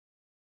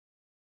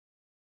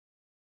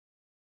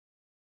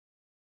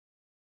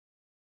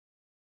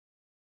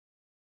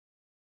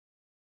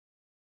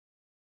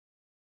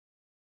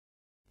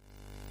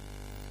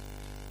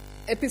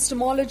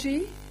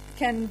epistemology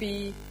can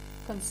be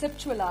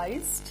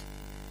conceptualized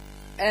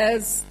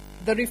as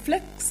the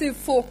reflexive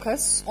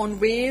focus on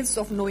ways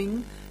of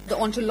knowing the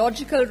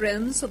ontological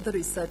realms of the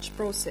research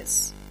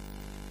process.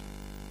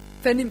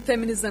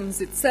 Feminism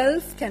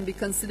itself can be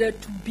considered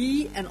to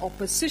be an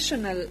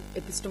oppositional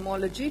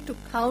epistemology to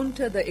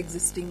counter the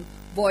existing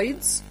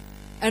voids,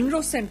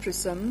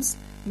 androcentrisms,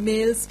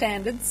 male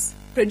standards,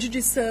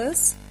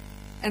 prejudices,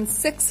 and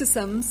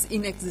sexisms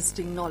in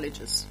existing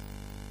knowledges.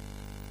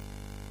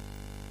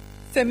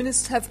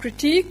 Feminists have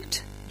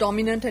critiqued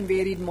dominant and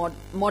varied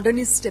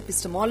modernist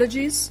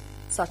epistemologies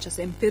such as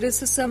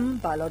empiricism,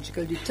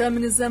 biological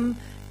determinism,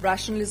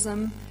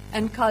 rationalism,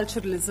 and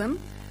culturalism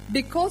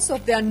because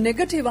of their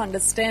negative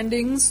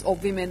understandings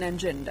of women and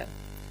gender.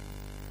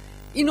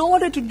 In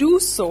order to do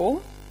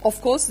so, of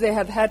course, they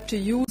have had to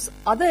use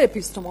other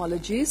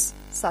epistemologies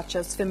such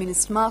as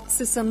feminist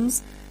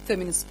Marxisms,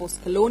 feminist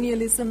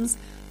post-colonialisms,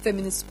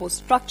 feminist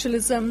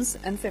post-structuralisms,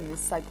 and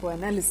feminist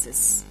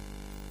psychoanalysis.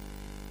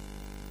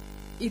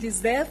 It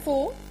is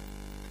therefore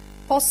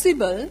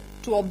possible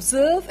to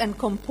observe and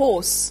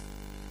compose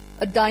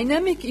a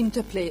dynamic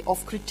interplay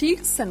of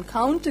critiques and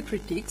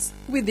counter-critiques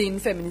within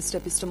feminist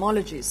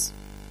epistemologies.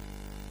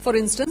 For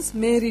instance,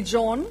 Maithree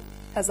John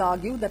has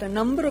argued that a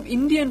number of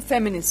Indian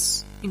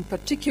feminists in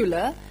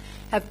particular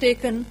have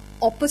taken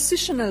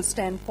oppositional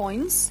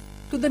standpoints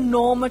to the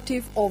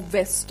normative of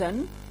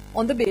Western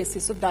on the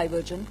basis of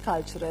divergent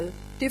cultural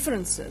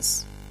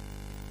differences.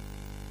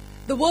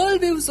 The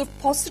worldviews of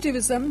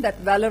positivism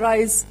that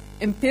valorize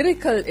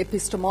empirical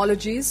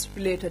epistemologies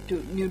related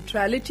to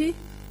neutrality,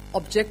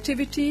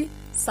 objectivity,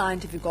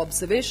 scientific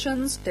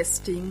observations,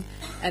 testing,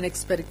 and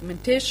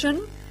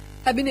experimentation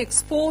have been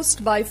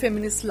exposed by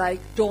feminists like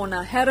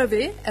Donna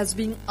Haraway as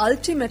being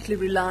ultimately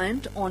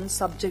reliant on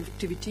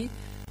subjectivity,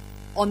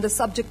 on the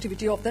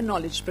subjectivity of the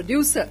knowledge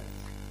producer.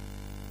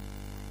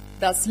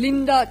 Thus,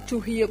 Linda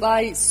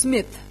Tuhiwai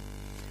Smith,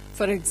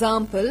 for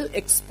example,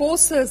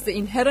 exposes the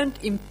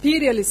inherent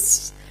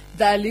imperialist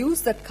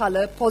values that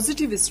color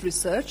positivist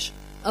research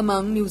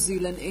among New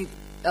Zealand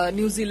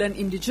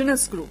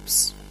indigenous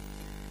groups.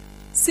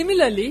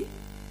 Similarly,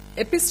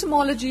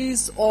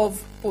 epistemologies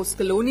of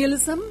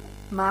post-colonialism,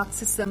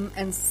 Marxism,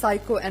 and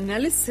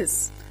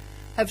psychoanalysis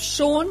have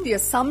shown the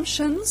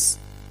assumptions,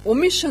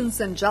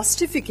 omissions, and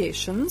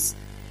justifications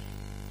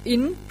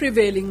in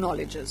prevailing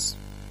knowledges.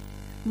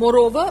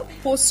 Moreover,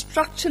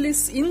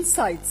 post-structuralist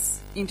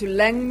insights into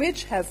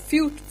language have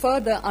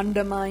further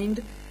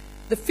undermined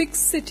the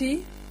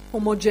fixity,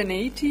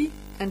 homogeneity,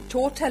 and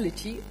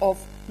totality of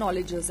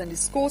knowledges and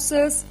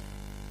discourses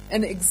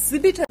and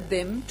exhibited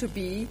them to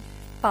be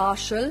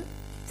partial,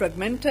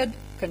 fragmented,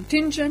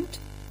 contingent,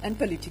 and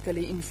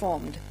politically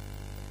informed.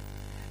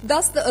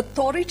 Thus, the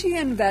authority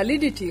and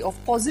validity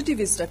of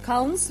positivist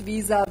accounts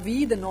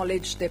vis-à-vis the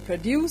knowledge they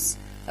produce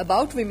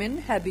about women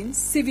have been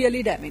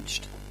severely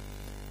damaged.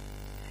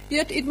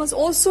 Yet it must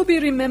also be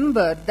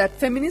remembered that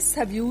feminists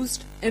have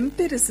used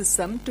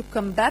empiricism to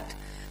combat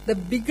the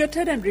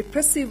bigoted and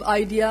repressive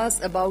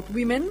ideas about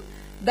women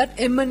that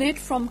emanate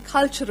from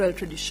cultural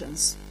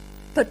traditions,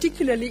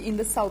 particularly in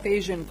the South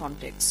Asian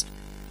context.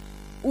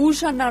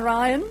 Usha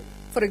Narayan,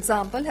 for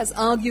example, has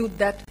argued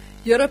that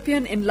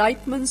European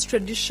Enlightenment's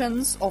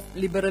traditions of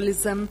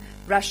liberalism,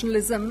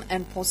 rationalism,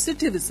 and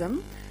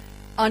positivism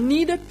are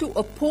needed to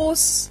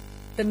oppose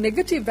the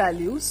negative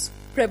values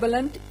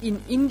prevalent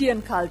in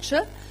Indian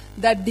culture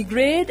that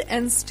degrade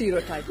and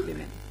stereotype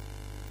women.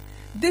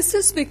 This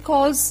is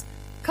because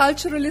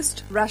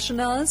culturalist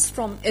rationales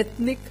from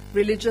ethnic,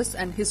 religious,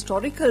 and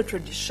historical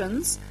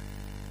traditions,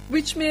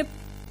 which may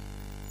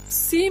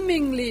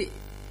seemingly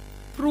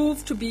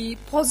prove to be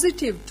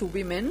positive to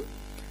women,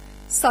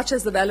 such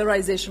as the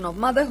valorization of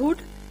motherhood,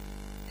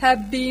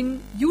 have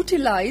been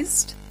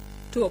utilized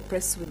to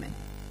oppress women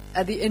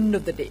at the end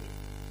of the day.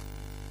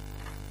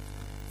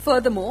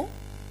 Furthermore,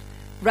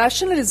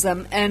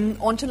 rationalism and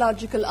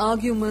ontological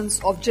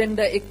arguments of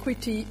gender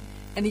equity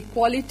and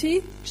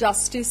equality,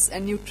 justice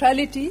and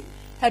neutrality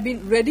have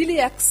been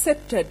readily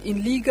accepted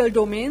in legal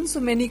domains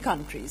of many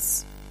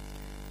countries.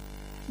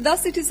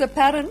 Thus, it is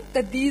apparent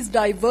that these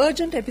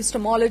divergent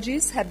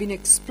epistemologies have been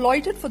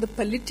exploited for the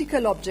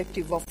political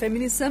objective of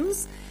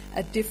feminisms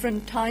at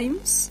different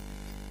times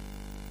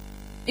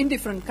in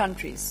different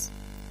countries.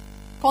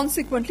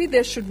 Consequently,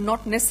 they should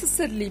not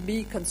necessarily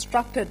be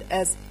constructed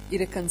as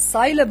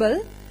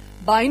irreconcilable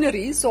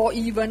binaries or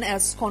even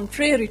as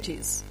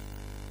contrarieties.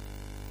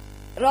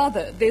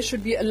 Rather, they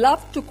should be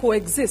allowed to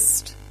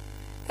coexist,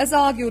 as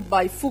argued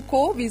by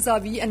Foucault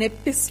vis-à-vis an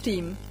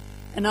episteme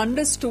and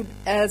understood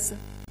as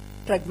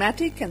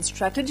pragmatic and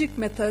strategic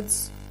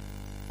methods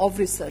of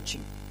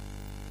researching.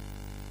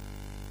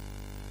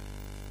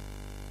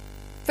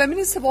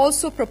 Feminists have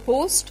also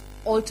proposed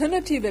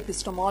alternative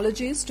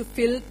epistemologies to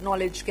fill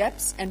knowledge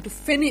gaps and to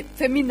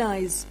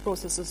feminize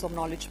processes of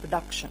knowledge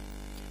production.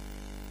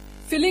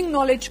 Filling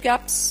knowledge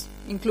gaps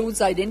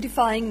includes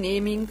identifying,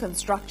 naming,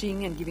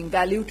 constructing, and giving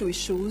value to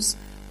issues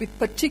with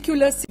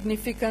particular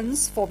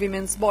significance for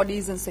women's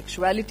bodies and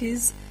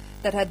sexualities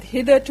that had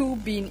hitherto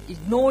been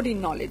ignored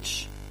in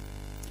knowledge.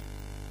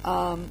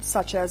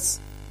 such as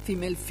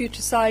female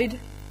feticide,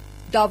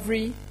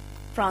 dowry,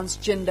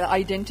 transgender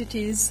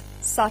identities,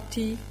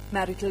 sati,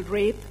 marital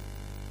rape,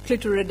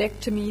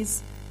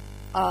 clitoridectomies,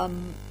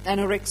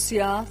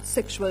 anorexia,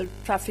 sexual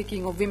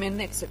trafficking of women,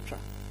 etc.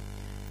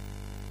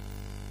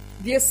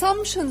 The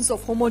assumptions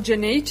of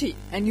homogeneity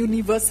and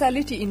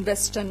universality in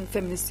Western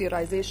feminist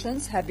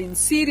theorizations have been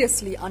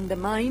seriously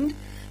undermined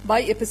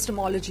by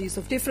epistemologies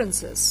of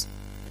differences.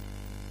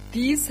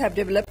 These have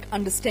developed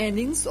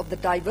understandings of the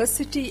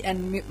diversity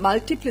and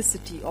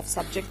multiplicity of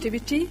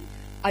subjectivity,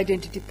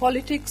 identity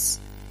politics,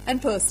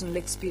 and personal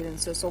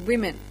experiences of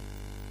women.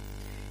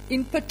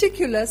 In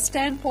particular,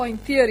 standpoint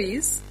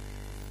theories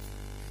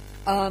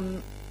are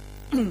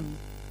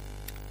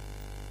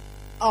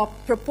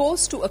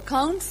proposed to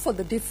account for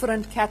the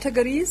different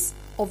categories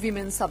of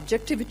women's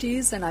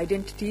subjectivities and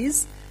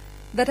identities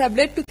that have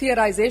led to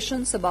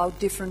theorizations about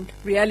different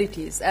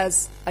realities,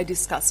 as I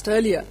discussed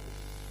earlier.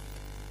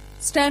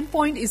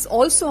 Standpoint is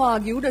also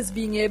argued as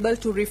being able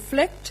to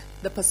reflect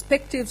the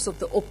perspectives of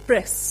the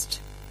oppressed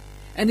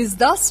and is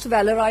thus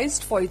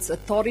valorized for its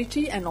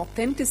authority and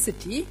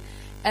authenticity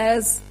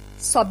as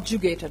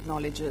subjugated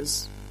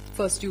knowledges,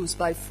 first used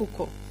by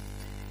Foucault.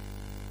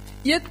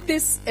 Yet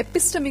this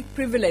epistemic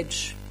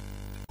privilege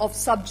of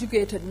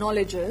subjugated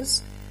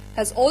knowledges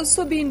has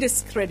also been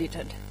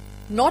discredited,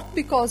 not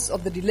because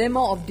of the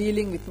dilemma of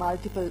dealing with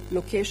multiple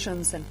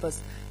locations and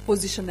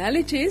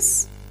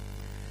positionalities,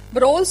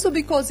 but also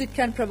because it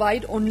can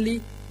provide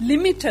only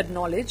limited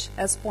knowledge,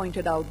 as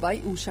pointed out by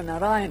Usha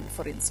Narayan,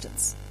 for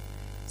instance.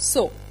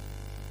 So,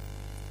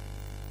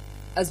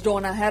 as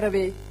Donna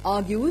Haraway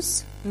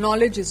argues,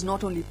 knowledge is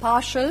not only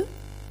partial,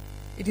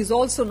 it is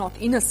also not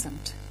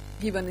innocent,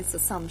 given its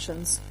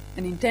assumptions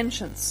and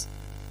intentions.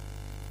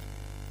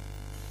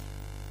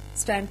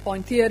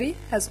 Standpoint theory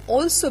has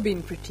also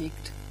been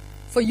critiqued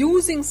for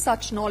using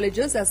such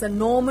knowledges as a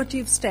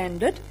normative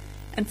standard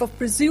and for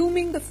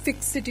presuming the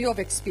fixity of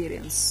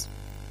experience.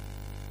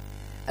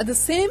 At the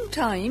same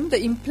time,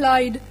 the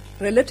implied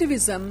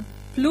relativism,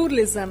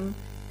 pluralism,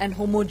 and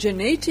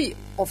homogeneity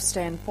of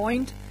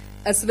standpoint,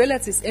 as well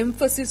as its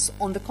emphasis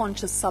on the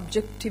conscious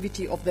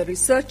subjectivity of the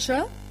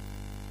researcher,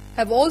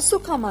 have also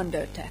come under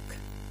attack.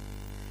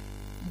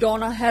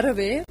 Donna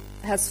Haraway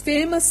has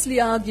famously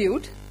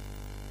argued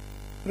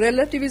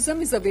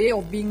relativism is a way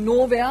of being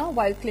nowhere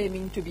while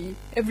claiming to be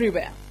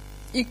everywhere,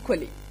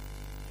 equally.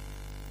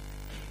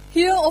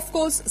 Here, of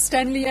course,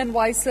 Stanley and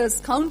Weiss's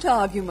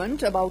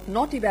counter-argument about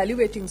not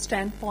evaluating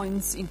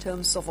standpoints in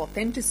terms of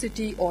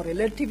authenticity or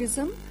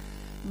relativism,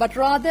 but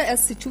rather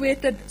as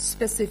situated,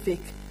 specific,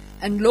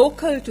 and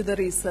local to the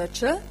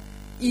researcher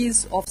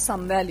is of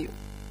some value.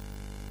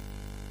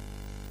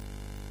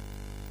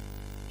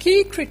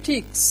 Key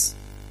critiques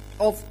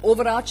of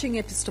overarching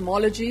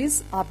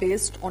epistemologies are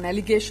based on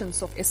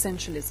allegations of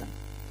essentialism.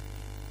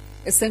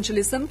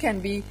 Essentialism can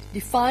be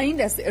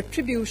defined as the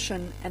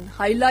attribution and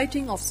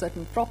highlighting of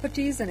certain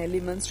properties and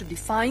elements to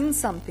define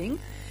something,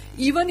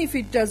 even if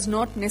it does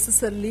not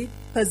necessarily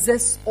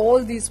possess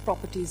all these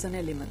properties and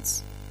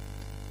elements.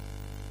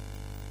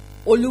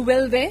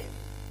 Oluwelwe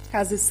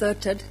has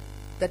asserted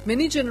that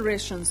many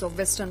generations of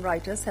Western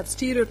writers have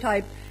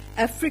stereotyped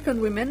African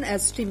women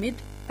as timid,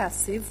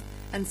 passive,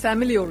 and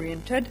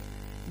family-oriented,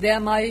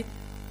 thereby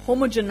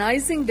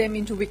homogenizing them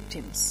into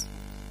victims,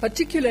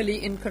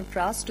 particularly in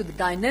contrast to the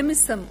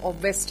dynamism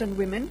of Western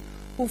women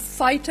who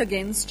fight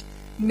against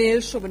male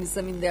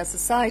chauvinism in their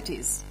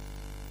societies.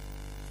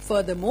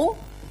 Furthermore,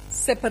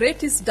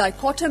 separatist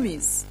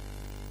dichotomies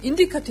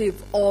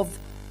indicative of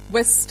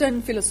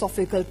Western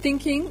philosophical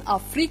thinking are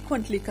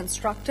frequently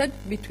constructed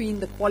between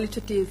the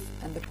qualitative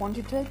and the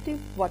quantitative,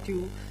 what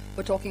you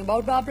were talking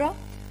about, Barbara,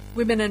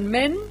 women and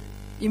men,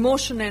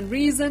 emotion and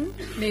reason,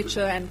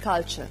 nature and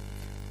culture.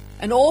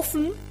 And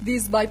often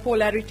these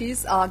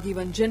bipolarities are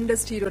given gender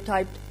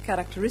stereotyped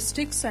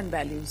characteristics and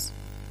values.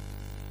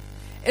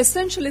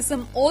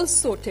 Essentialism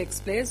also takes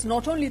place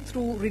not only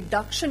through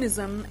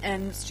reductionism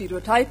and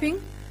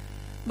stereotyping,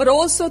 but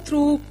also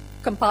through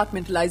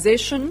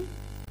compartmentalization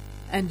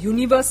and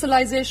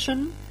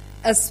universalization,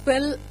 as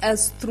well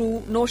as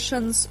through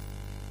notions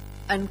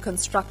and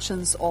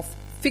constructions of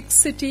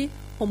fixity,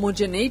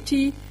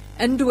 homogeneity,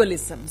 and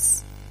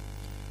dualisms.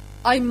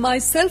 I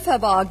myself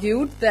have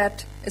argued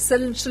that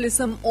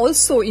essentialism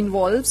also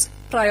involves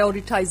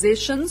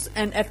prioritizations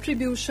and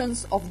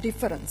attributions of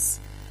difference,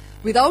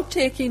 without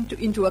taking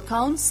into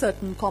account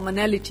certain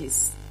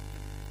commonalities.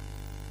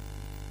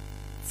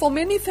 For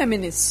many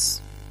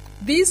feminists,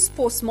 these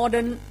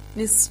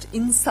postmodernist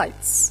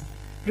insights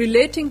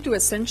relating to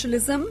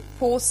essentialism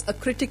pose a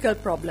critical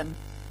problem,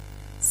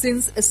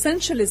 since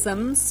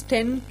essentialisms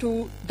tend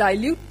to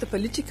dilute the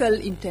political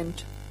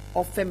intent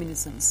of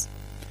feminisms.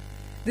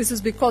 This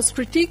is because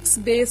critiques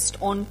based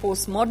on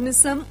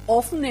postmodernism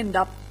often end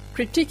up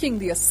critiquing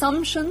the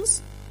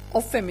assumptions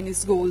of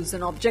feminist goals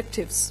and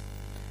objectives.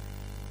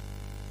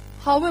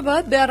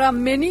 However, there are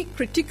many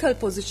critical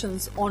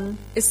positions on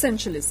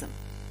essentialism,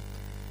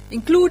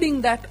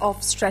 including that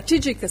of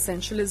strategic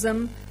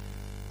essentialism,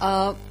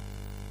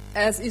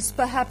 as is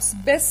perhaps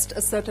best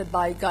asserted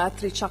by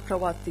Gayatri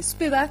Chakravarti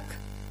Spivak,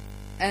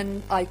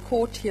 and I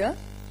quote here,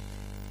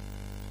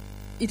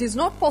 "It is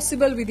not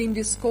possible within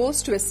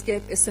discourse to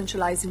escape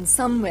essentializing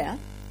somewhere.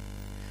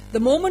 The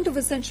moment of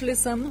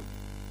essentialism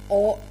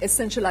or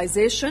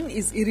essentialization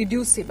is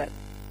irreducible.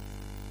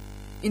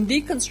 In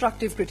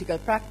deconstructive critical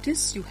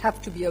practice, you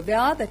have to be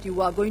aware that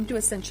you are going to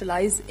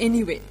essentialize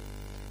anyway.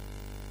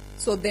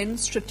 So then,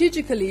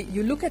 strategically,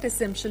 you look at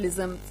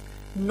essentialism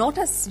not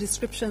as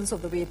descriptions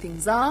of the way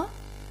things are,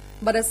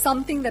 but as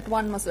something that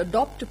one must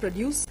adopt to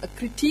produce a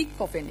critique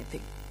of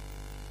anything."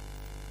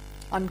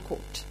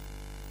 Unquote.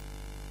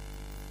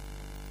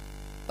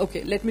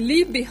 Okay, let me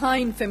leave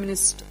behind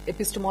feminist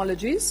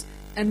epistemologies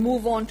and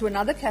move on to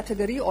another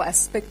category or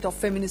aspect of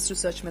feminist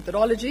research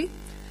methodology,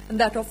 and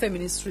that of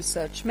feminist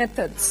research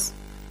methods.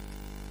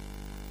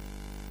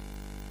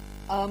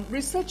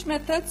 Research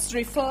methods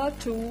refer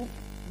to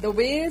the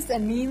ways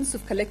and means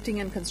of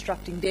collecting and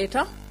constructing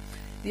data,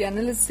 the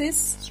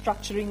analysis,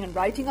 structuring and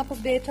writing up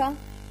of data,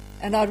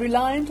 and are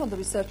reliant on the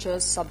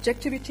researcher's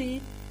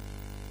subjectivity,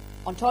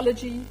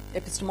 ontology,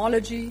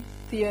 epistemology,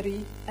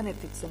 theory, and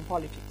ethics and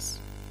politics.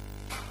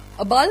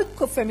 A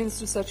bulk of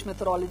feminist research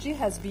methodology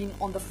has been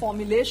on the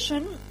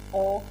formulation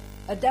or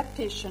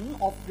adaptation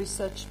of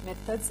research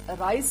methods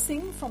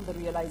arising from the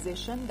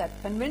realization that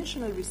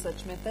conventional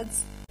research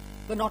methods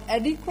were not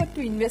adequate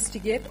to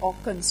investigate or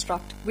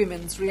construct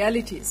women's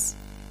realities.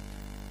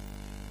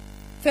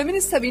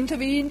 Feminists have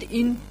intervened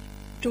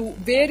into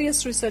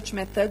various research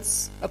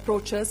methods,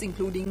 approaches,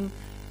 including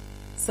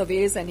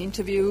surveys and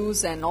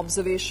interviews and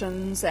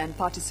observations and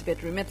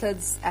participatory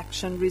methods,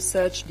 action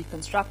research,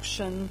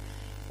 deconstruction,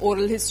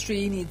 oral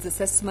history, needs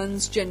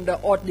assessments, gender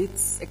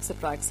audits,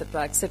 etc.,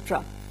 etc.,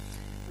 etc.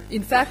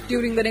 In fact,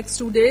 during the next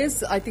 2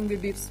 days, I think we'll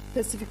be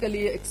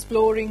specifically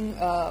exploring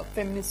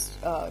feminist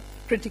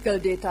critical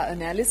data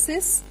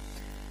analysis,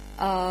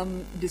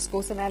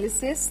 discourse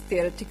analysis,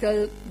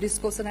 theoretical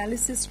discourse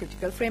analysis,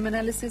 critical frame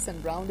analysis,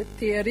 and grounded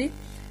theory,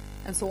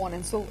 and so on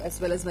and so,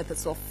 as well as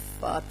methods of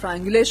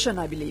triangulation,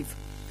 I believe.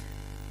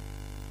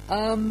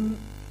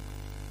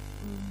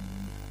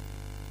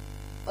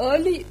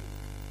 Early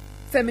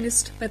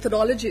feminist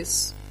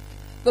methodologies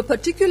were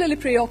particularly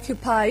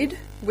preoccupied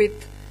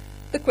with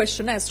the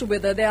question as to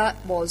whether there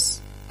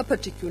was a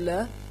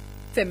particular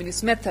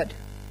feminist method.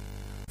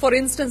 For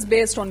instance,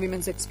 based on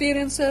women's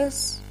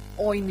experiences,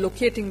 or in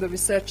locating the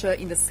researcher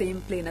in the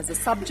same plane as the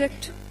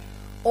subject,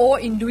 or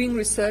in doing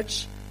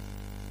research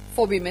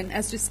for women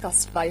as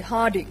discussed by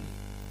Harding.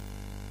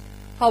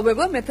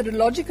 However,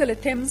 methodological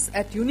attempts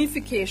at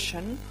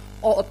unification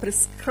or a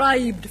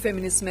prescribed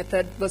feminist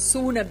method were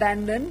soon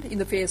abandoned in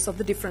the face of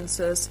the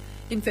differences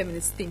in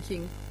feminist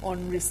thinking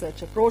on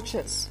research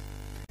approaches.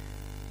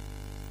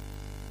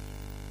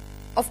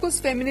 Of course,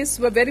 feminists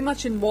were very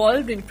much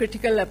involved in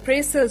critical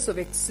appraisals of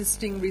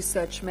existing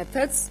research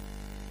methods,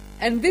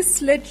 and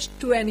this led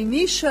to an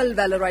initial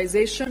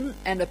valorization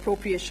and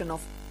appropriation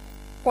of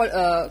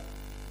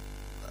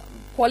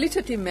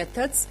qualitative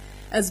methods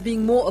as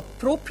being more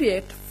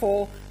appropriate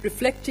for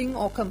reflecting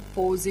or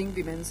composing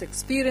women's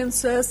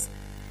experiences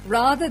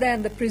rather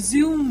than the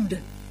presumed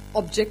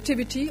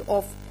objectivity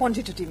of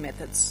quantitative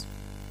methods.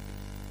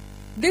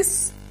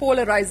 This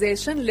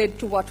polarization led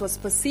to what was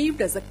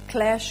perceived as a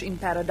clash in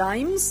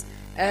paradigms,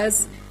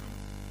 as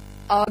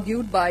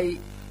argued by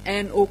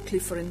Anne Oakley,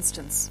 for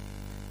instance.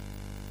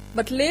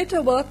 But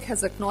later work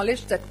has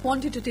acknowledged that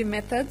quantitative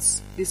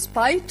methods,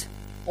 despite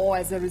or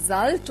as a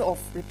result of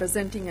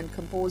representing and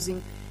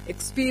composing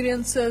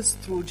experiences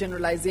through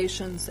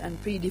generalizations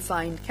and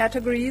predefined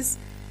categories,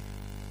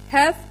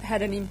 have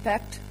had an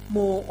impact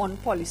more on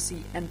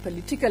policy and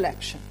political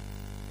action.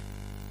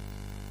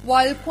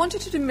 While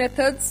quantitative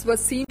methods were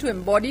seen to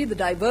embody the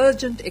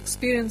divergent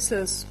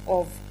experiences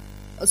of,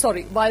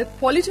 while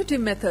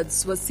qualitative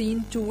methods were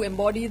seen to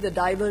embody the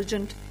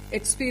divergent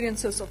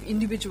experiences of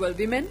individual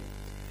women,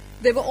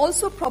 they were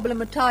also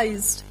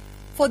problematized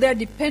for their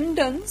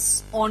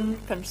dependence on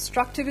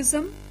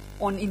constructivism,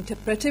 on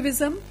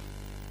interpretivism,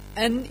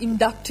 and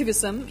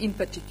inductivism in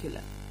particular.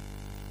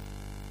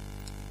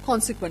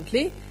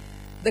 Consequently,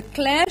 the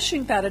clash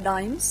in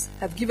paradigms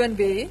have given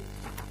way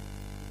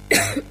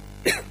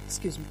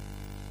excuse me.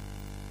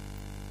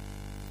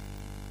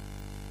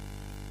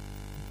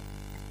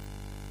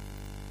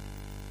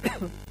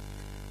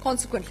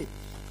 Consequently,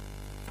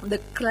 the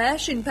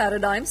clash in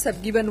paradigms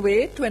have given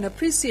way to an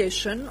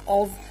appreciation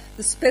of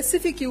the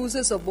specific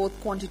uses of both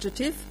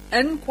quantitative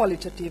and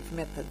qualitative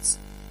methods.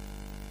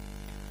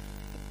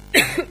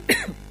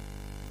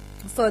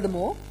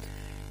 Furthermore,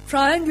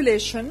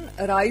 triangulation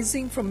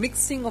arising from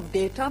mixing of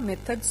data,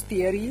 methods,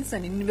 theories,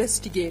 and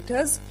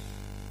investigators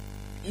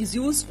is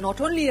used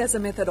not only as a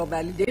method of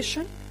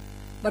validation,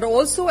 but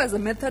also as a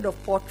method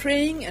of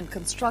portraying and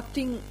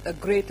constructing a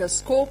greater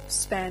scope,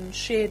 span,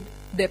 shade,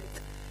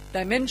 depth,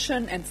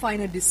 dimension, and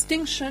finer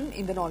distinction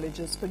in the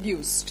knowledges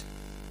produced.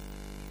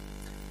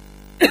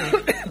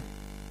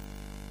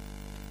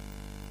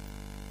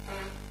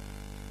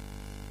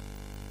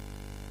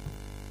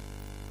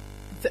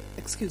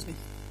 Excuse me.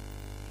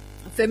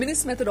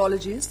 Feminist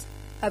methodologists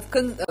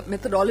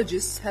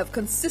have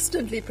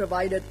consistently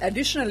provided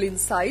additional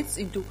insights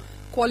into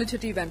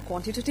qualitative and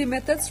quantitative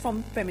methods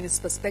from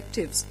feminist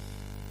perspectives.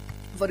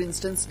 For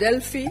instance,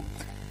 Delphi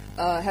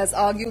has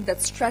argued that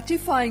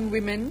stratifying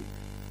women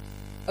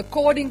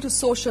according to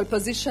social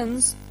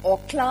positions or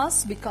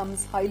class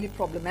becomes highly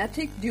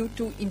problematic due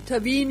to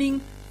intervening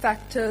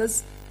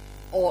factors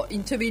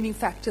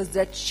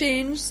that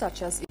change,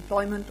 such as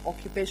employment,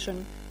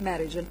 occupation,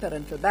 marriage, and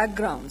parental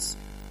backgrounds.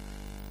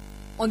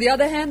 On the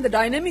other hand, the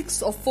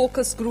dynamics of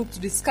focus groups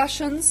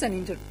discussions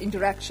and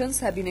interactions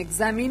have been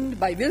examined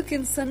by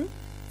Wilkinson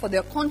for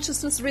their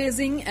consciousness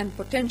raising and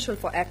potential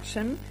for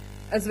action,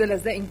 as well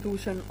as the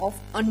inclusion of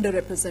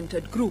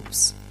underrepresented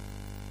groups.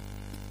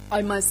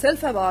 I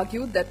myself have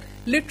argued that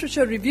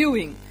literature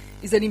reviewing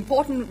is an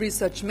important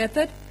research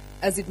method,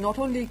 as it not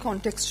only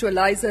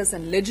contextualizes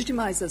and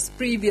legitimizes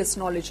previous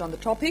knowledge on the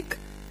topic,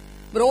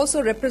 but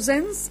also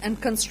represents and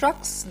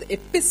constructs the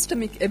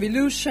epistemic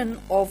evolution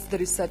of the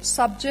research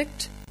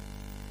subject,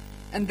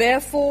 and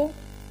therefore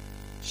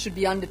should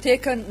be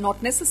undertaken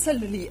not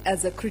necessarily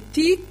as a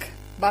critique,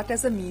 but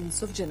as a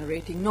means of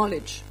generating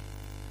knowledge.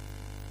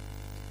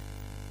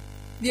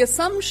 The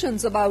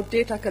assumptions about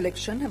data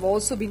collection have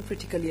also been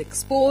critically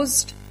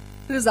exposed,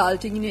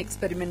 resulting in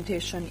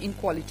experimentation in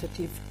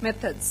qualitative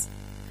methods.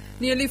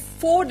 Nearly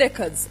 4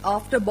 decades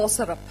after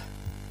Bosserup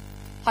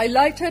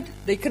highlighted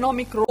the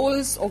economic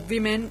roles of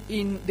women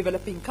in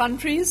developing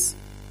countries,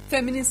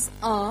 feminists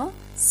are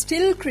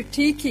still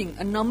critiquing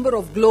a number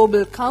of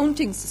global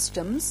counting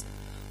systems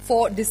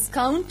for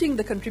discounting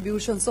the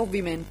contributions of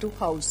women to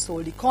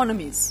household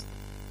economies.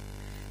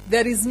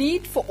 There is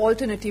need for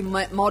alternative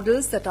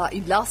models that are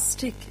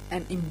elastic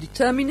and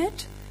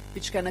indeterminate,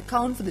 which can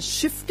account for the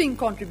shifting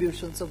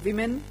contributions of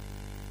women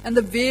and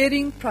the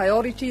varying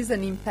priorities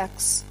and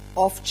impacts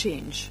of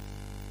change.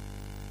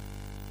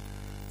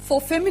 For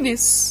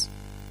feminists,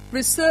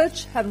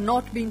 research have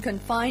not been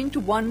confined to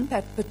one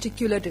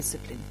particular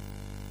discipline.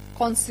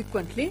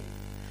 Consequently,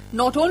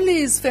 not only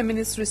is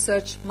feminist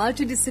research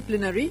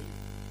multidisciplinary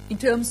in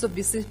terms of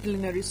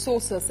disciplinary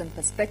sources and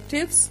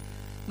perspectives,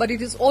 but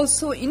it is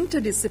also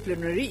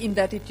interdisciplinary in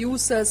that it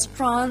uses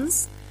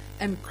trans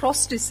and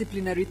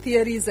cross-disciplinary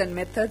theories and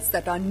methods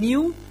that are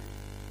new,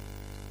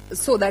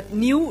 so that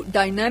new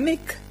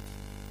dynamic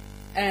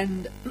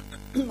and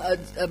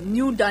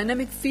new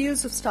dynamic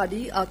fields of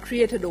study are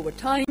created over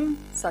time,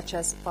 such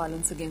as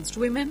violence against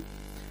women,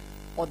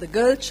 or the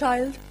girl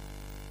child,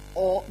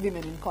 or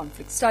women in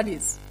conflict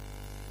studies.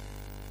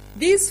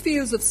 These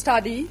fields of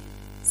study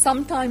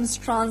sometimes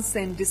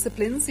transcend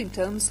disciplines in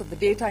terms of the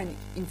data and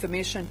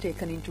information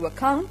taken into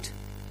account.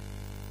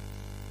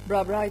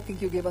 Barbara, I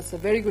think you gave us a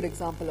very good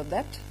example of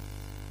that,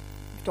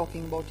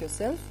 talking about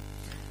yourself.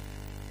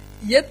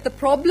 Yet the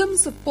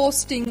problems of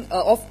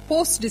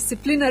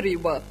post-disciplinary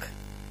work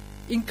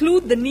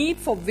include the need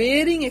for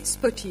varying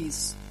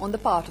expertise on the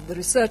part of the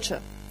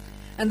researcher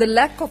and the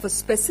lack of a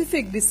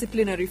specific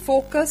disciplinary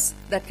focus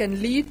that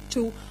can lead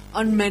to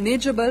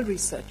unmanageable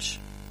research.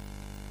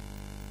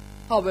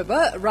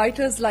 However,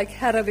 writers like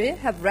Haraway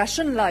have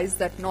rationalized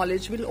that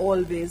knowledge will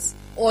always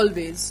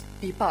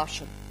be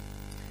partial.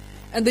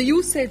 And the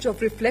usage of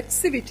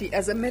reflexivity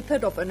as a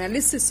method of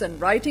analysis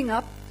and writing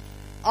up,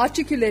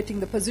 articulating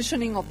the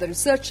positioning of the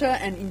researcher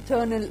and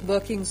internal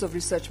workings of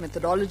research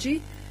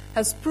methodology,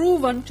 has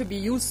proven to be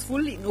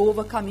useful in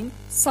overcoming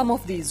some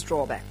of these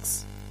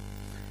drawbacks.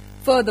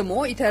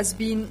 Furthermore, it has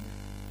been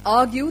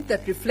argued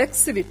that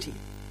reflexivity,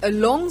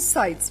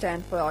 alongside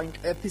standpoint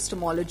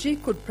epistemology,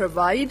 could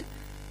provide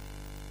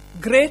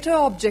greater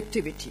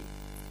objectivity,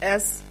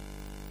 as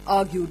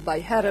argued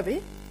by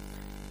Haraway,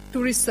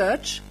 to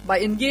research by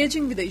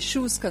engaging with the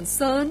issues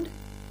concerned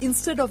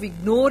instead of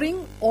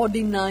ignoring or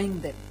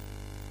denying them.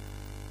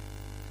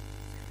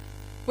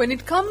 When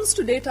it comes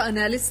to data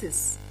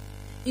analysis,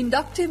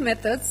 inductive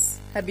methods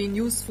have been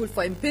useful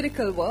for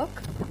empirical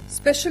work,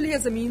 especially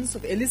as a means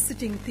of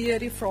eliciting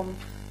theory from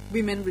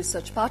women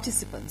research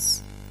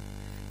participants.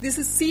 This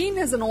is seen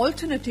as an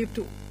alternative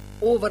to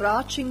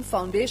overarching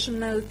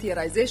foundational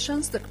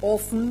theorizations that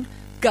often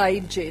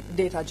guide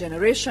data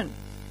generation.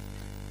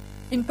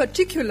 In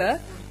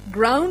particular,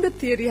 grounded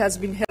theory has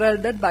been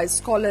heralded by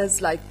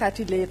scholars like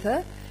Patty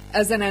Lather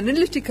as an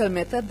analytical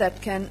method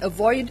that can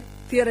avoid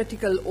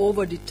theoretical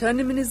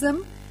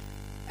overdeterminism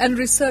and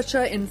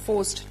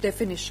researcher-enforced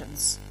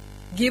definitions,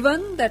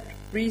 given that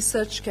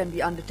research can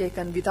be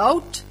undertaken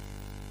without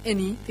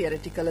any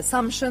theoretical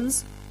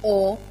assumptions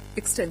or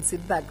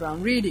extensive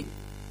background reading.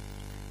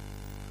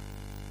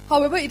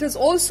 However, it has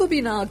also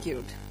been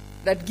argued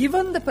that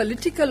given the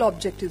political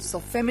objectives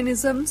of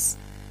feminisms,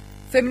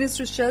 feminist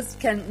research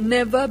can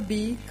never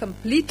be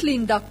completely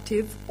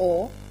inductive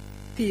or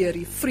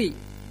theory-free.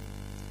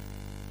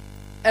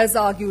 As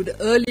argued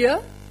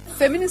earlier,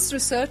 feminist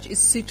research is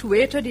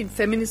situated in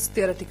feminist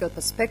theoretical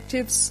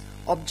perspectives,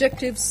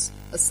 objectives,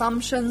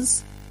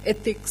 assumptions,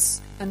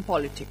 ethics, and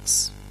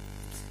politics.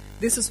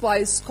 This is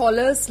why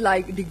scholars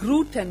like de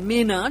Groot and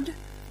Maynard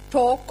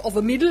talk of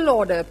a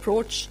middle-order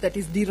approach that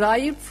is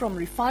derived from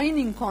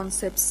refining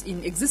concepts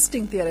in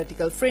existing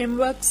theoretical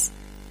frameworks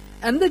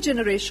and the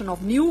generation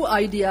of new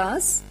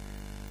ideas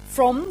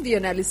from the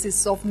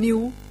analysis of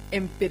new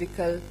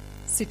empirical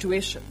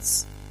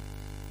situations.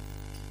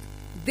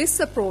 This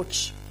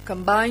approach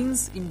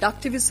combines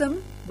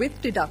inductivism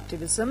with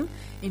deductivism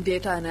in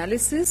data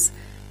analysis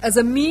as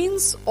a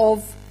means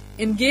of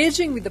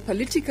engaging with the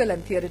political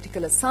and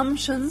theoretical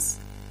assumptions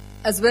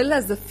as well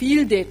as the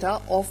field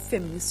data of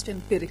feminist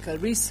empirical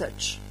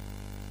research.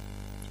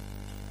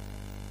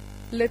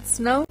 Let's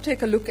now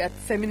take a look at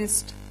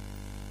feminist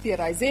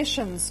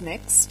theorizations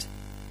next.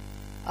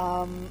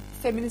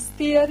 Feminist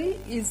theory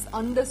is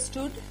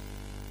understood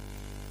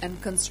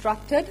and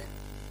constructed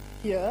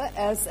here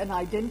as an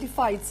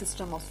identified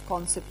system of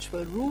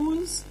conceptual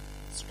rules,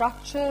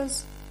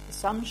 structures,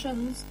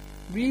 assumptions,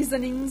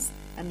 reasonings,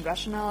 and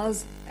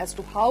rationales as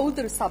to how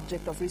the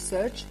subject of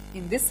research,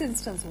 in this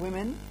instance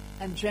women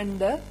and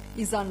gender,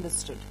 is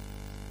understood.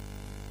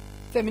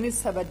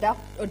 Feminists have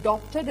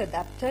adopted,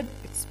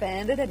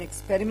 expanded, and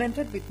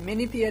experimented with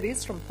many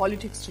theories from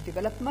politics to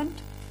development,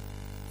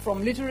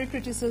 from literary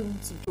criticism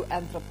to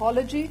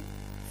anthropology,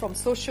 from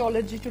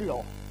sociology to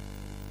law.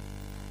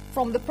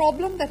 From the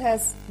problem that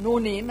has no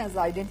name as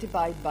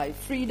identified by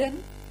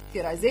Frieden,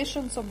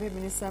 theorizations of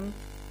feminism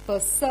per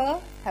se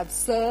have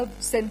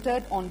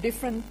centered on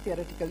different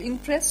theoretical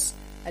interests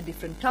at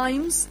different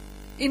times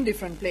in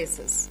different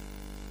places.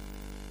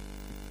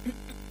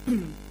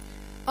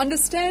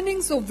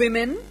 Understandings of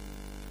women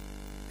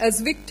as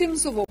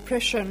victims of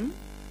oppression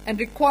and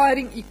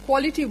requiring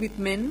equality with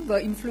men were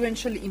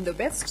influential in the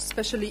West,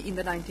 especially in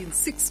the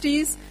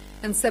 1960s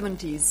and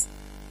 70s.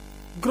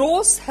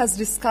 Gross has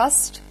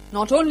discussed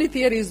not only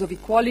theories of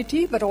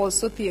equality but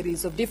also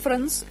theories of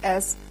difference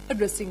as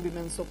addressing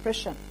women's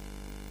oppression.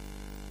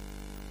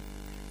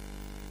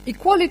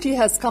 Equality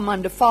has come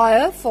under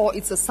fire for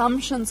its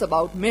assumptions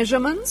about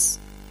measurements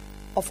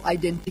of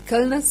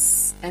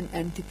identicalness and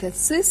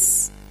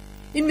antithesis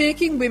in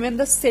making women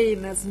the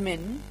same as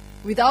men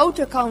without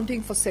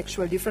accounting for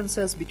sexual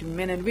differences between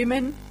men and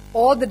women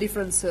or the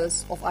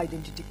differences of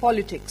identity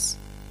politics.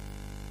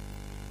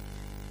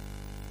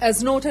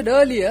 As noted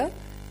earlier,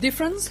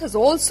 difference has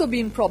also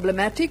been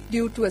problematic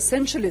due to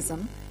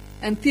essentialism,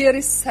 and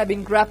theorists have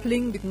been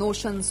grappling with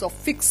notions of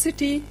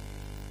fixity,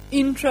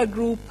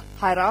 intra-group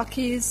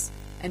hierarchies,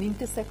 and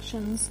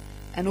intersections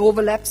and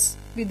overlaps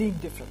within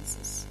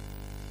differences.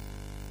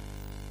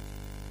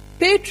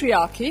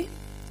 Patriarchy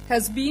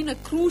has been a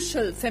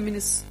crucial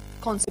feminist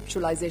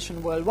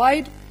conceptualization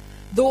worldwide,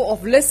 though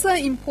of lesser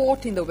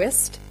import in the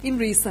West in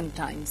recent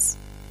times.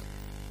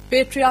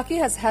 Patriarchy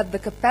has had the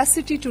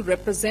capacity to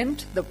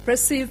represent the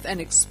oppressive and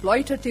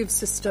exploitative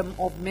system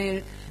of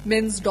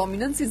men's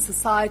dominance in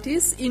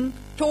societies in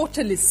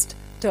totalist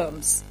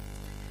terms.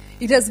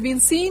 It has been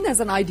seen as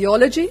an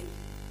ideology,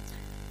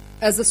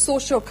 as a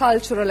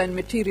socio-cultural and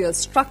material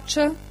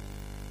structure,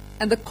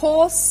 and the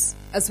cause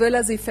as well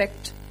as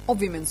effect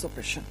of women's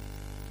oppression.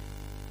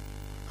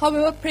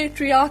 However,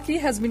 patriarchy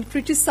has been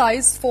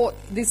criticized for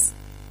this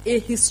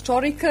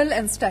ahistorical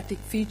and static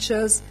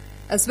features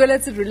as well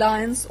as a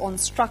reliance on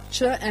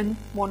structure and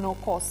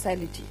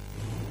monocausality.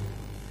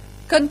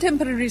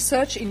 Contemporary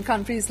research in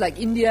countries like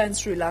India and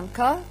Sri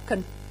Lanka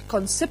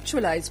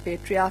conceptualize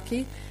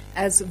patriarchy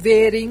as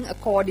varying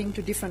according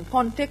to different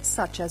contexts,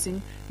 such as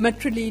in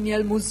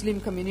matrilineal Muslim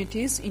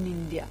communities in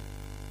India.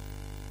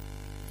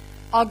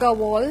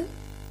 Agarwal,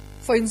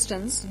 for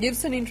instance,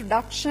 gives an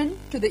introduction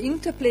to the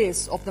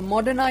interplays of the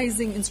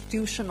modernizing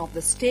institution of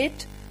the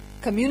state,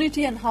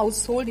 community and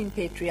household in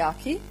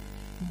patriarchy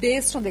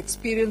based on the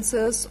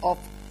experiences of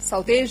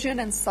South Asian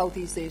and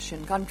Southeast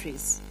Asian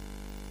countries.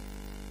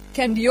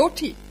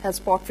 Candioti has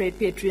portrayed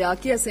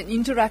patriarchy as an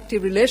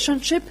interactive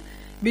relationship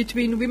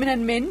between women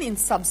and men in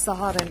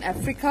sub-Saharan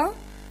Africa,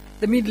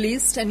 the Middle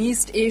East and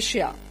East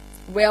Asia,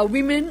 where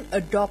women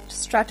adopt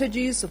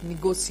strategies of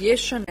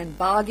negotiation and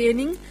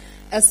bargaining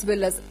as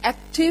well as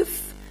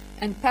active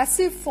and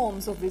passive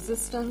forms of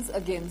resistance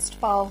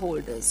against power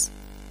holders.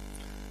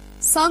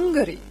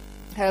 Sangari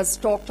has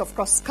talked of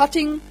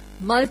cross-cutting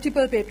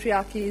multiple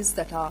patriarchies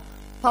that are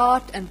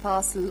part and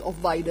parcel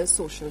of wider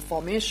social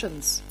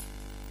formations.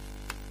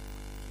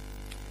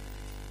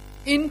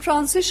 In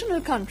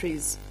transitional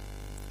countries,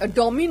 a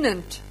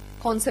dominant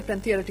concept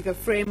and theoretical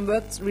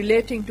frameworks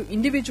relating to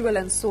individual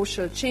and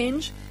social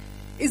change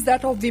is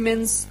that of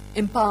women's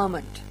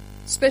empowerment,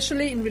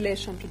 especially in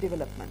relation to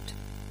development.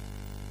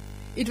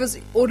 It was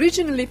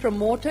originally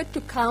promoted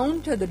to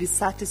counter the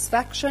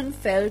dissatisfaction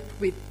felt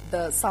with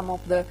some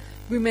of the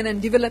women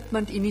and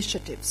development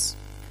initiatives.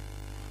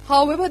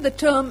 However, the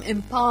term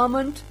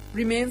empowerment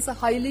remains a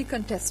highly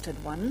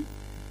contested one,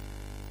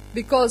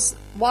 because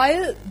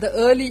while the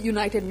early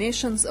United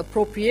Nations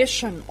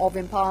appropriation of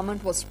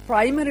empowerment was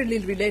primarily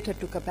related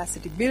to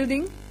capacity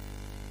building,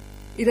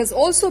 it has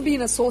also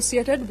been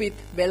associated with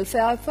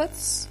welfare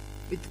efforts,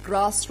 with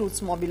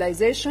grassroots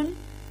mobilization,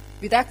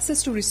 with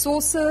access to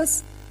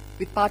resources,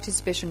 with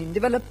participation in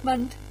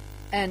development,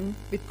 and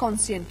with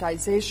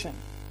conscientization.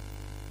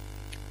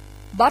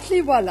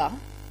 Batliwala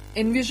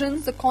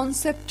envisions the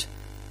concept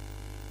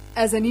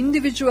as an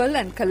individual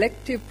and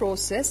collective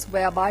process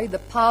whereby the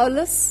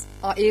powerless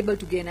are able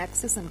to gain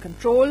access and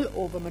control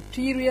over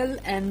material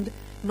and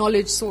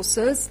knowledge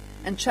sources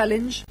and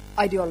challenge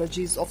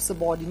ideologies of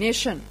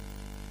subordination.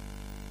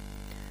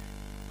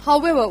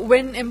 However,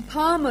 when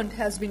empowerment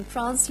has been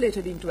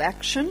translated into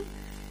action,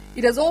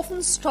 it has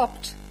often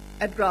stopped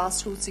at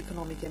grassroots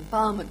economic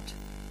empowerment.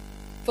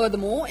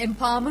 Furthermore,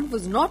 empowerment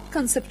was not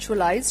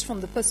conceptualized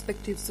from the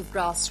perspectives of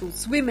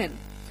grassroots women,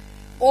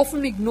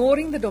 often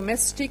ignoring the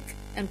domestic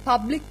and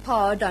public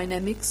power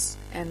dynamics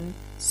and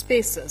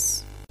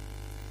spaces.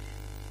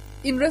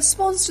 In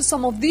response to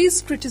some of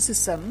these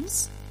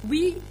criticisms,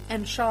 we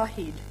and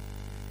Shahid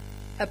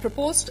have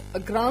proposed a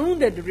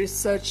grounded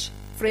research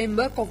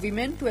framework of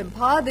women to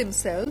empower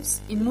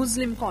themselves in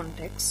Muslim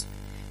context,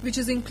 which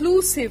is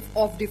inclusive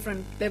of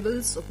different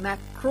levels of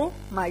macro,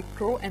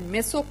 micro and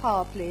meso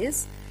power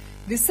plays,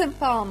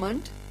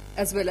 disempowerment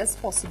as well as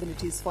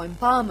possibilities for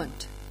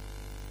empowerment.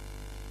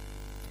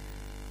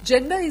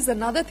 Gender is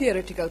another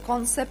theoretical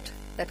concept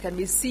that can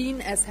be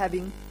seen as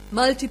having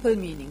multiple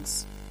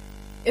meanings.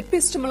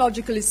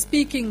 Epistemologically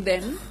speaking,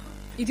 then,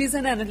 it is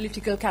an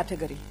analytical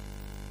category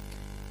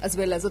as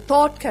well as a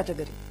thought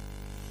category.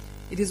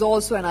 It is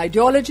also an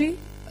ideology,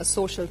 a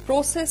social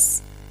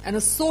process, and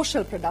a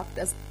social product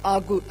as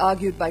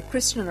argued by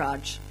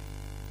Krishnaraj.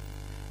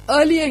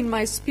 Earlier in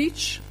my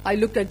speech, I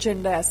looked at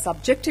gender as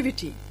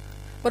subjectivity,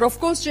 but of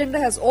course gender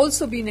has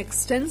also been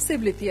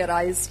extensively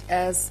theorized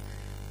as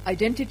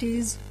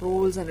identities,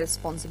 roles and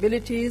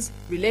responsibilities,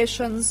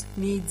 relations,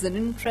 needs and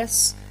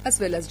interests, as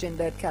well as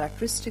gendered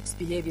characteristics,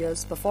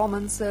 behaviors,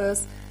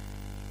 performances,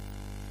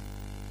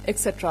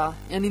 etc.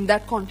 And in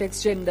that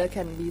context, gender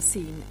can be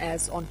seen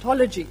as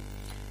ontology,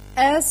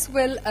 as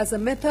well as a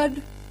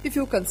method if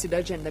you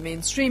consider gender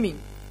mainstreaming.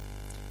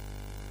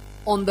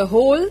 On the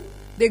whole,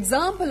 the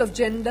example of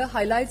gender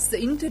highlights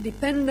the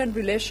interdependent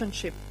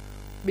relationship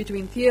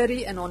between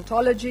theory and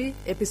ontology,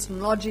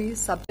 epistemology,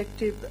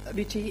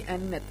 subjectivity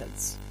and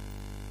methods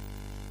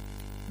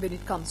when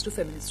it comes to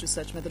feminist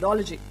research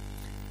methodology.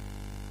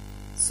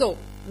 So,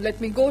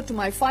 let me go to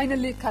my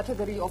final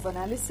category of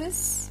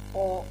analysis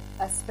or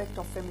aspect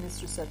of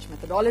feminist research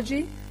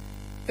methodology,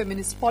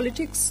 feminist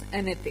politics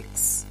and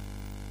ethics.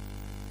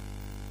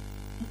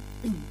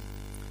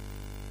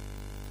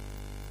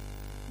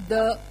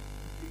 The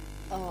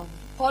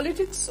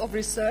politics of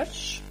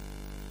research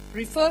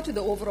refer to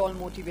the overall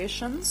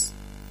motivations,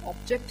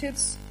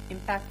 objectives,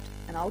 impact,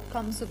 and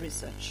outcomes of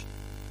research.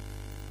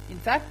 In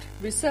fact,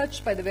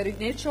 research, by the very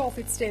nature of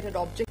its stated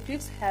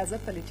objectives, has a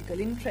political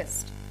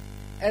interest,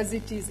 as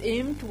it is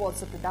aimed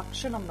towards the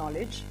production of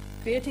knowledge,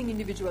 creating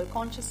individual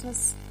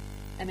consciousness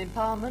and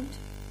empowerment,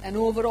 and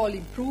overall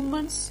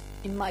improvements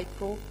in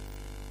micro,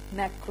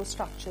 macro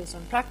structures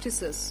and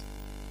practices.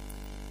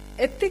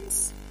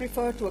 Ethics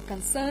refer to a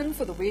concern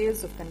for the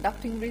ways of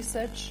conducting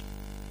research,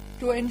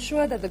 to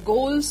ensure that the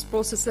goals,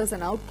 processes,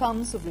 and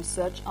outcomes of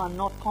research are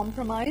not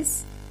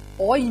compromised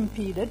or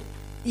impeded,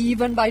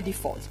 even by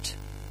default.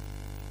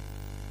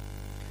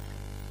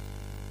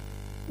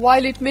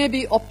 While it may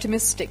be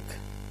optimistic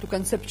to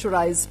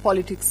conceptualize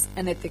politics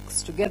and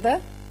ethics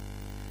together,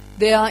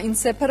 they are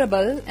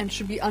inseparable and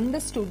should be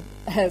understood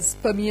as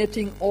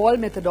permeating all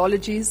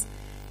methodologies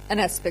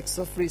and aspects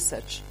of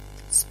research,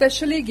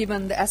 especially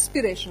given the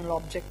aspirational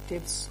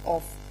objectives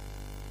of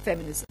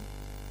feminism.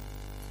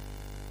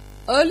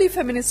 Early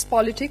feminist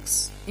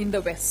politics in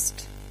the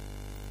West,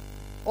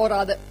 or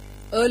rather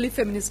early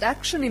feminist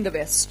action in the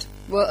West,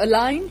 were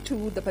aligned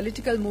to the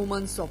political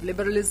movements of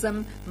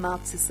liberalism,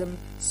 Marxism,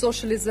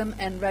 socialism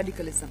and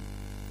radicalism.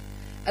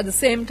 At the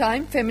same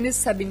time,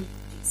 feminists have been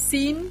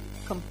seen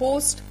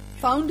composed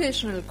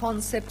foundational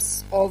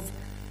concepts of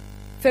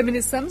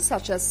feminism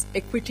such as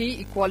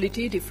equity,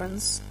 equality,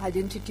 difference,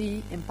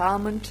 identity,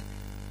 empowerment,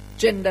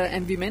 gender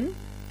and women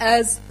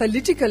as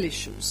political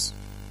issues.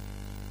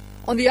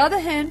 On the other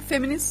hand,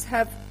 feminists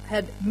have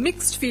had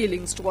mixed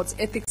feelings towards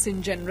ethics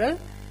in general,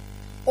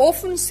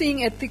 often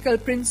seeing ethical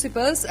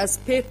principles as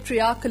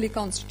patriarchally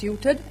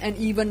constituted and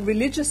even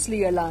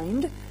religiously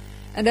aligned,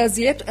 and as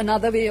yet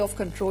another way of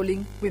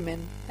controlling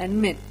women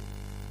and men.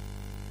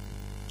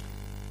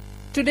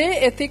 Today,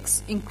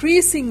 ethics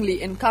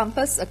increasingly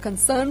encompass a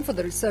concern for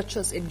the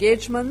researcher's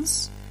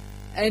engagement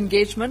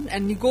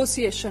and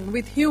negotiation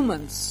with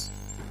humans,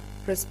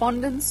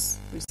 respondents,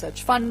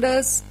 research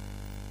funders,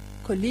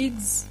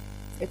 colleagues,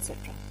 etc.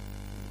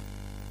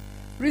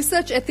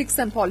 Research ethics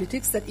and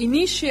politics that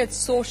initiate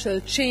social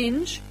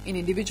change in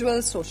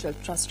individual social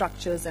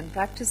structures and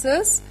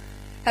practices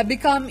have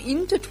become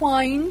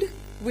intertwined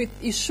with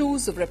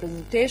issues of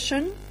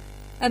representation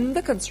and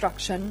the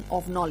construction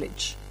of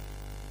knowledge.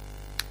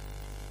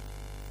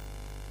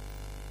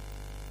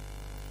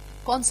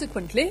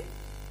 Consequently,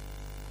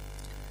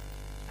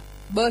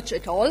 Birch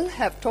et al.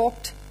 Have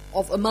talked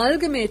of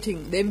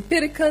amalgamating the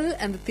empirical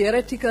and the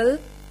theoretical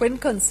when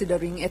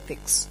considering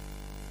ethics.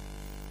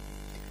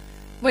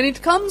 When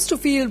it comes to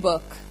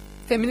fieldwork,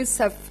 feminists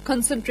have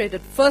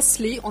concentrated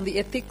firstly on the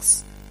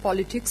ethics,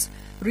 politics,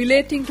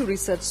 relating to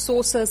research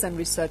sources and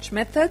research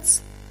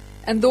methods,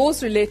 and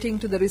those relating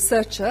to the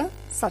researcher,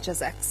 such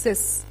as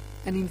access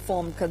and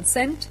informed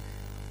consent,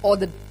 or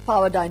the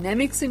power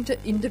dynamics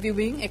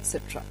interviewing,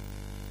 etc.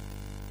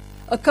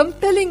 A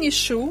compelling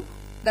issue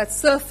that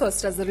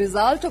surfaced as a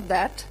result of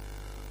that,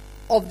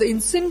 of the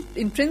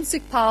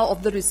intrinsic power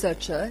of the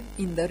researcher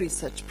in the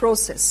research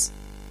process.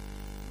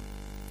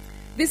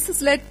 This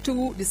has led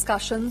to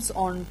discussions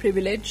on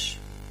privilege,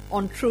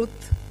 on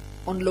truth,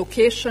 on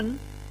location,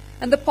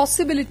 and the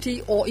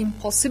possibility or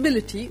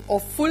impossibility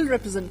of full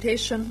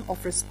representation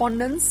of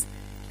respondents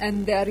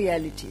and their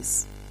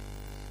realities.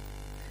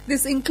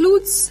 This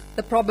includes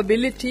the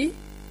probability,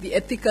 the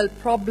ethical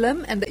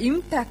problem, and the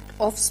impact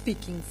of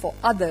speaking for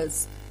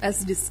others,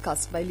 as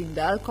discussed by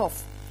Linda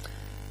Alcoff.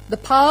 The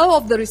power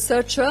of the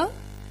researcher,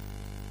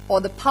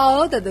 or the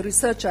power that the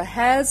researcher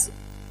has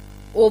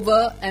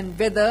over and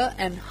whether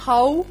and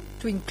how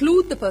to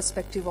include the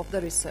perspective of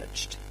the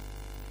researched.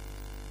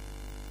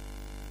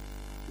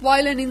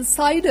 While an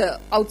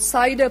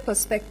outsider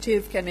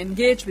perspective can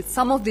engage with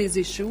some of these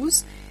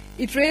issues,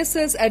 it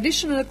raises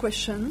additional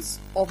questions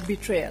of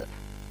betrayal.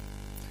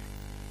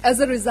 As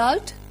a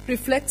result,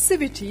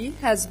 reflexivity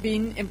has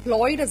been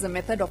employed as a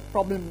method of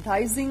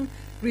problematizing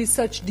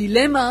research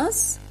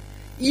dilemmas,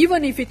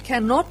 even if it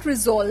cannot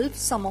resolve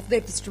some of the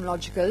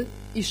epistemological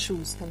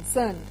issues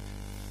concerned.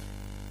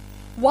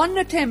 One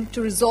attempt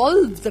to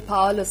resolve the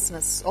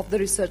powerlessness of the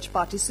research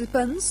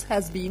participants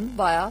has been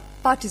via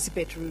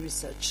participatory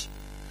research,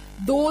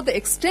 though the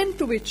extent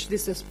to which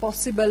this is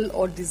possible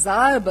or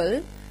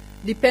desirable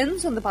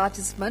depends on the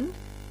participant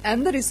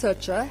and the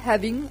researcher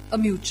having a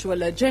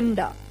mutual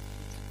agenda,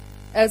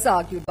 as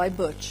argued by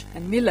Birch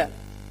and Miller.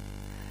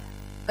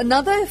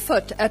 Another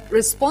effort at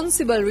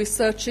responsible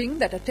researching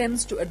that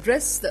attempts to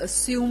address the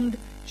assumed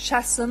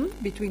chasm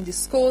between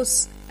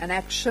discourse and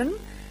action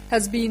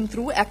has been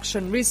through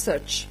action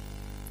research.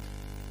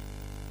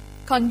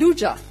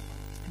 Kanduja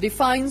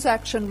defines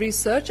action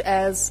research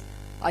as,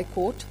 I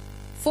quote,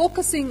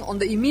 focusing on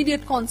the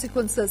immediate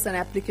consequences and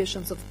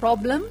applications of the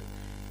problem,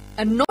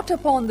 and not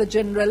upon the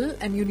general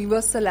and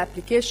universal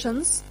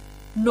applications,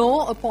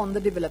 nor upon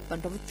the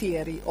development of a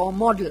theory or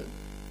model.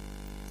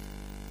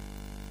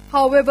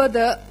 However,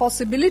 the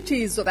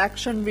possibilities of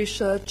action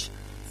research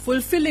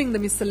fulfilling the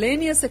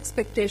miscellaneous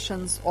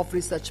expectations of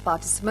research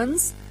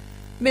participants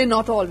may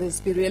not always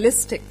be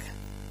realistic.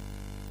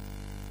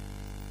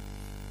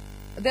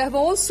 There have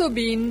also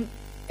been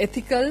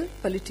ethical,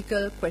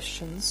 political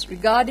questions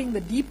regarding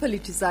the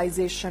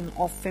depoliticization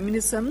of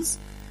feminisms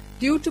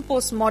due to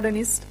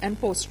postmodernist and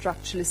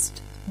post-structuralist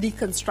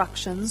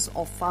deconstructions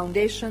of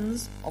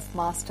foundations, of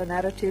master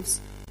narratives,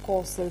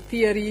 causal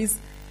theories,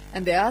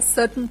 and their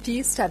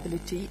certainty,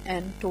 stability,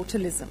 and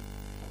totalism.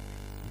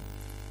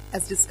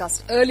 As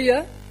discussed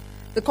earlier,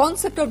 the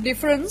concept of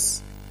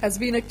difference has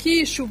been a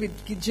key issue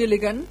with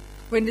Gilligan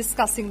when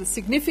discussing the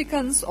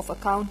significance of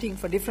accounting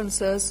for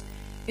differences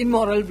in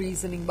moral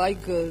reasoning by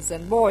girls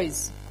and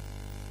boys.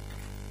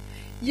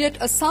 Yet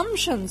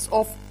assumptions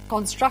of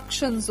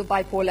constructions of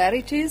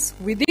bipolarities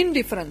within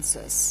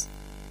differences,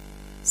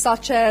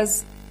 such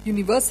as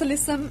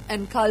universalism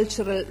and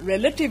cultural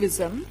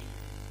relativism,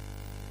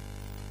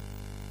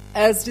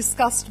 as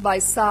discussed by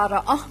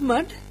Sarah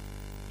Ahmad,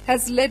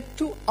 has led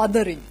to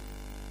othering,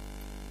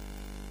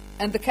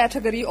 and the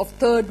category of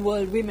third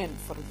world women,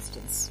 for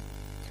instance.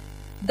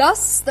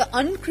 Thus, the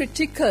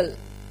uncritical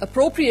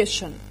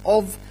appropriation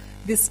of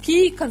this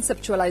key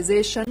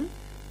conceptualization,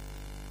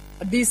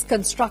 this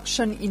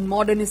construction in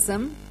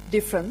modernism,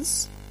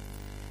 difference,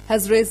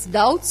 has raised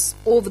doubts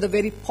over the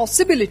very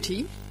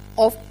possibility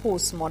of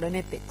postmodern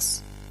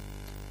ethics.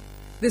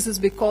 This is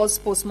because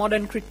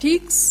postmodern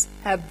critiques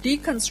have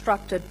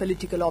deconstructed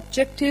political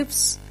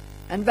objectives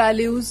and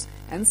values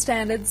and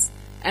standards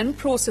and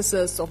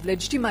processes of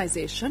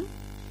legitimization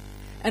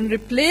and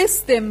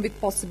replaced them with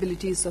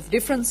possibilities of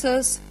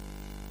differences,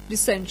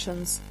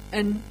 dissensions,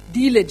 and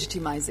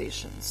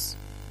delegitimizations.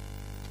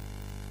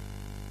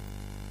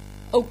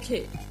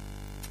 Okay,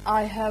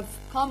 I have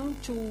come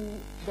to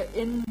the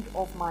end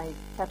of my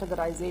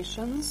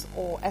categorizations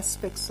or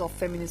aspects of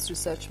feminist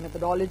research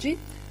methodology.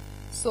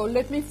 So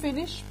let me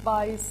finish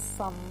by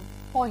some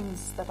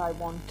points that I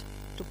want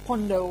to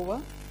ponder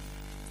over.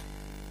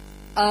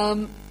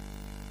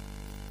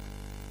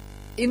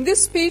 In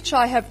this speech,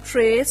 I have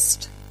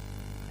traced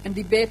and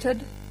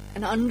debated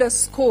and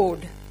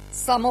underscored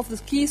some of the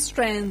key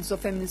strands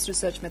of feminist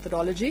research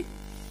methodology.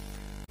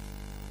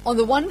 On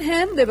the one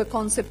hand, they were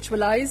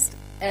conceptualized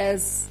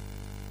as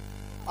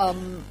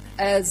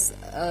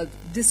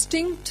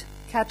distinct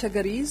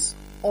categories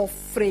of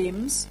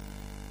frames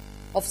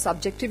of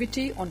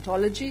subjectivity,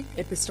 ontology,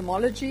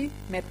 epistemology,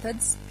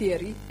 methods,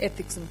 theory,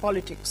 ethics, and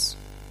politics.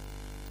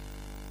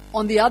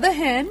 On the other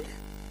hand,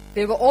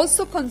 they were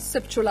also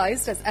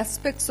conceptualized as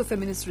aspects of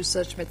feminist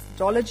research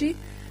methodology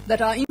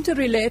that are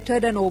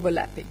interrelated and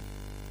overlapping.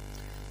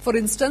 For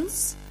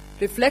instance,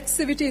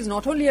 reflexivity is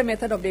not only a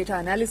method of data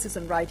analysis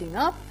and writing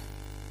up,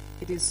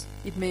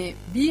 it may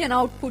be an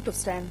output of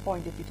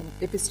standpoint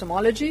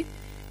epistemology,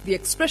 the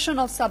expression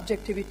of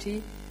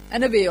subjectivity,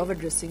 and a way of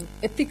addressing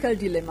ethical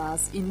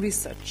dilemmas in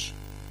research.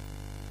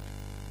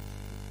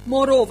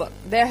 Moreover,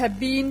 there have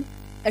been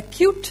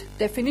acute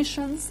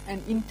definitions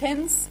and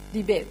intense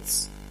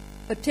debates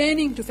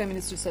pertaining to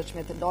feminist research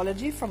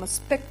methodology from a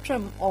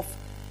spectrum of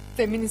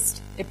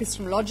feminist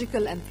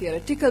epistemological and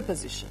theoretical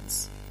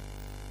positions.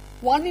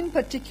 One in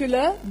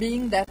particular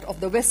being that of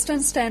the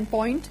Western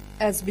standpoint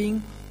as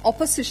being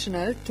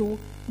oppositional to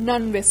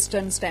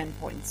non-Western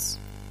standpoints.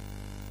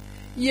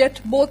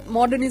 Yet both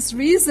modernist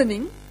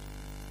reasoning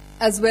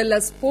as well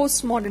as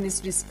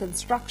postmodernist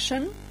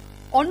reconstruction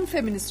on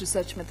feminist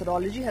research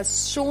methodology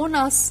has shown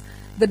us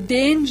the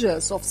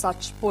dangers of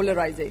such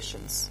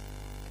polarizations.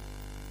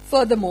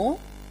 Furthermore,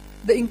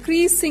 the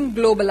increasing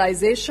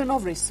globalization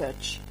of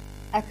research,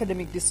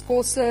 academic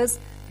discourses,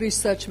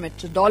 research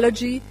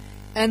methodology,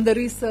 and the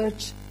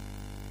research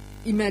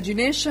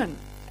imagination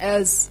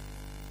as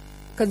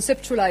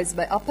conceptualized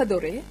by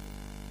Appadore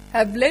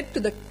have led to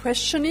the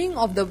questioning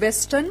of the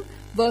Western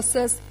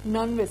versus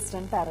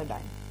non-Western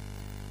paradigm.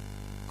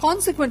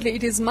 Consequently,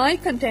 it is my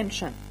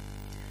contention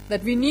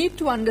that we need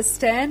to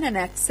understand and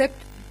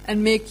accept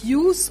and make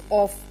use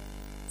of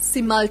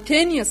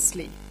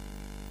simultaneously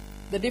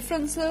the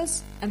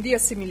differences and the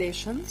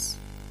assimilations,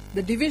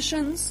 the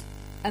divisions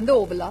and the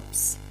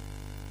overlaps,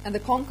 and the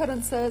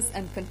concurrences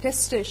and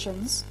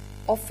contestations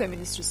of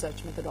feminist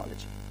research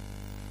methodology.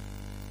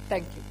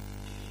 Thank you.